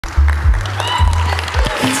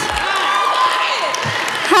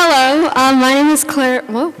Hello, my name is Claire.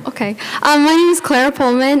 Whoa, okay. My name is Claire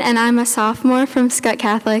Pullman, and I'm a sophomore from Skutt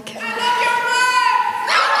Catholic.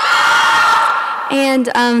 And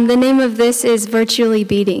the name of this is Virtually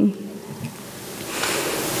Beating.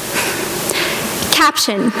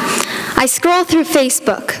 Caption: I scroll through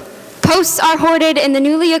Facebook. Posts are hoarded in the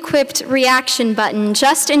newly equipped reaction button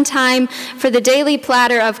just in time for the daily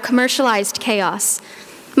platter of commercialized chaos.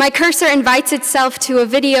 My cursor invites itself to a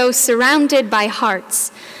video surrounded by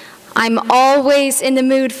hearts. I'm always in the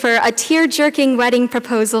mood for a tear-jerking wedding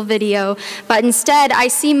proposal video, but instead I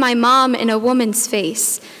see my mom in a woman's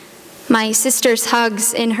face, my sister's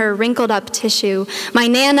hugs in her wrinkled-up tissue, my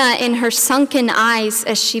Nana in her sunken eyes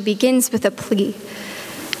as she begins with a plea.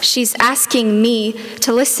 She's asking me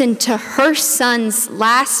to listen to her son's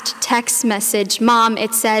last text message. Mom,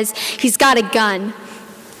 it says, he's got a gun.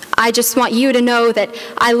 I just want you to know that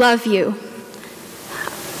I love you.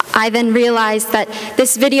 I then realized that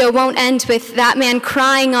this video won't end with that man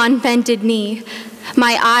crying on bended knee.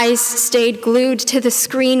 My eyes stayed glued to the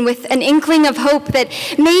screen with an inkling of hope that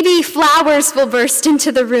maybe flowers will burst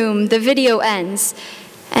into the room. The video ends,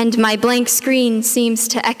 and my blank screen seems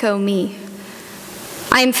to echo me.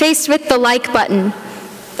 I am faced with the like button,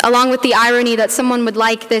 along with the irony that someone would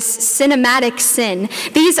like this cinematic sin.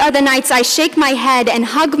 These are the nights I shake my head and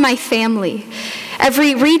hug my family.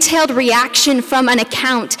 Every retailed reaction from an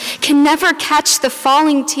account can never catch the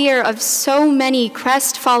falling tear of so many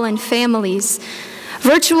crestfallen families.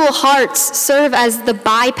 Virtual hearts serve as the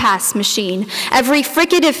bypass machine. Every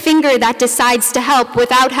fricative finger that decides to help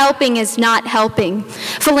without helping is not helping.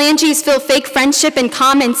 Phalanges fill fake friendship in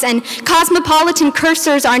comments, and cosmopolitan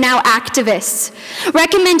cursors are now activists.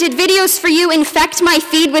 Recommended videos for you infect my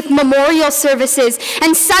feed with memorial services,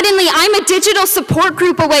 and suddenly I'm a digital support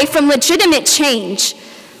group away from legitimate change.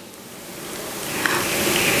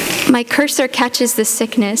 My cursor catches the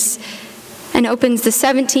sickness and opens the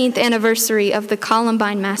 17th anniversary of the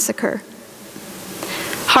Columbine massacre.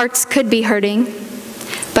 Hearts could be hurting,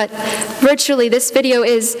 but virtually this video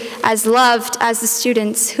is as loved as the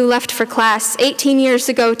students who left for class 18 years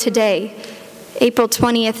ago today, April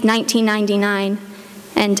 20th, 1999,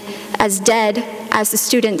 and as dead as the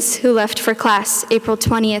students who left for class April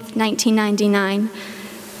 20th, 1999.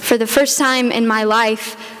 For the first time in my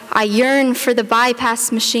life, I yearn for the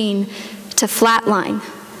bypass machine to flatline.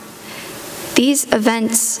 These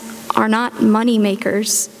events are not money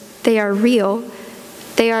makers. They are real.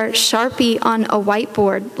 They are Sharpie on a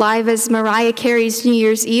whiteboard, live as Mariah Carey's New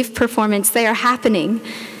Year's Eve performance. They are happening.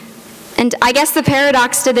 And I guess the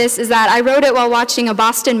paradox to this is that I wrote it while watching a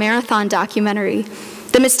Boston Marathon documentary.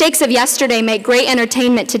 The mistakes of yesterday make great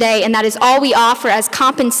entertainment today, and that is all we offer as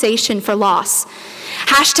compensation for loss.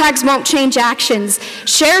 Hashtags won't change actions.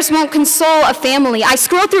 Shares won't console a family. I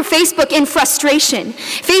scroll through Facebook in frustration,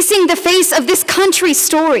 facing the face of this country's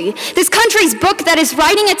story, this country's book that is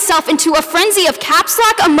writing itself into a frenzy of caps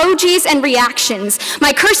lock emojis and reactions.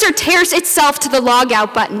 My cursor tears itself to the log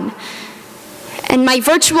out button, and my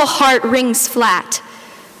virtual heart rings flat,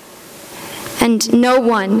 and no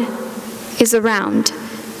one is around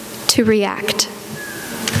to react.